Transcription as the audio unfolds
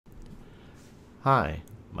Hi,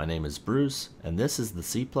 my name is Bruce, and this is the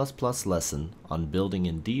C++ lesson on building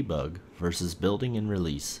in debug versus building in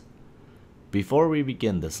release. Before we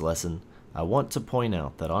begin this lesson, I want to point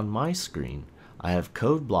out that on my screen, I have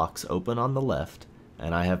code blocks open on the left,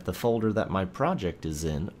 and I have the folder that my project is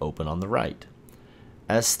in open on the right.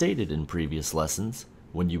 As stated in previous lessons,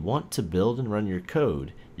 when you want to build and run your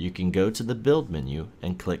code, you can go to the Build menu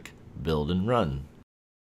and click Build and Run.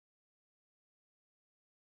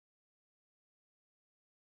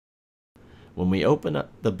 When we open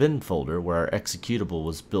up the bin folder where our executable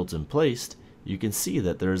was built and placed, you can see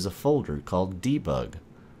that there is a folder called Debug.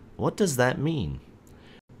 What does that mean?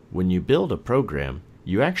 When you build a program,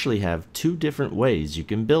 you actually have two different ways you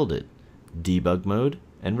can build it: Debug Mode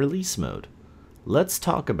and Release Mode. Let's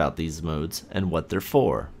talk about these modes and what they're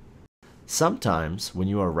for. Sometimes, when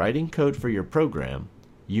you are writing code for your program,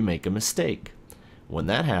 you make a mistake. When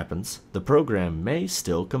that happens, the program may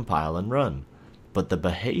still compile and run, but the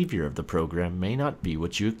behavior of the program may not be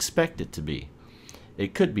what you expect it to be.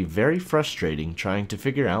 It could be very frustrating trying to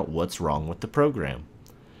figure out what's wrong with the program.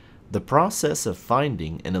 The process of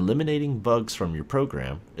finding and eliminating bugs from your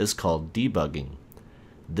program is called debugging.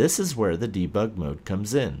 This is where the debug mode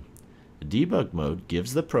comes in. Debug mode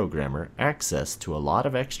gives the programmer access to a lot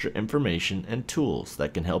of extra information and tools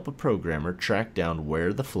that can help a programmer track down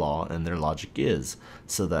where the flaw in their logic is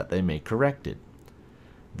so that they may correct it.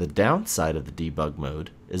 The downside of the debug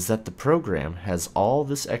mode is that the program has all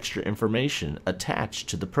this extra information attached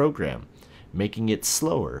to the program, making it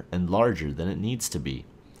slower and larger than it needs to be.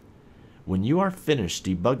 When you are finished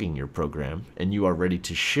debugging your program and you are ready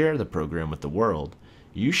to share the program with the world,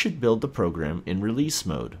 you should build the program in release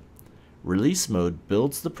mode. Release mode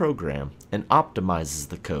builds the program and optimizes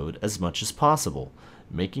the code as much as possible,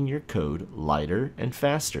 making your code lighter and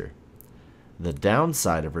faster. The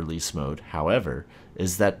downside of release mode, however,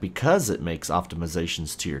 is that because it makes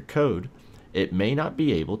optimizations to your code, it may not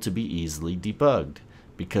be able to be easily debugged,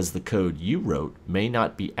 because the code you wrote may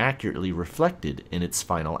not be accurately reflected in its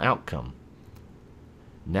final outcome.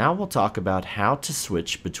 Now we'll talk about how to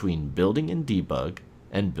switch between building in debug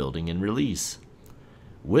and building in release.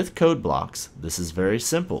 With code blocks, this is very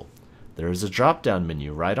simple. There is a drop-down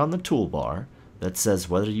menu right on the toolbar that says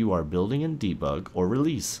whether you are building in debug or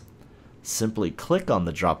release. Simply click on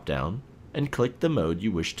the drop-down and click the mode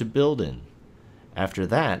you wish to build in. After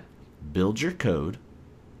that, build your code,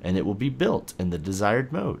 and it will be built in the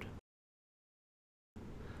desired mode.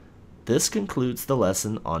 This concludes the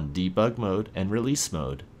lesson on debug mode and release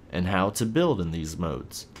mode, and how to build in these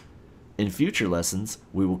modes. In future lessons,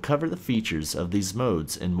 we will cover the features of these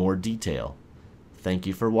modes in more detail. Thank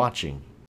you for watching.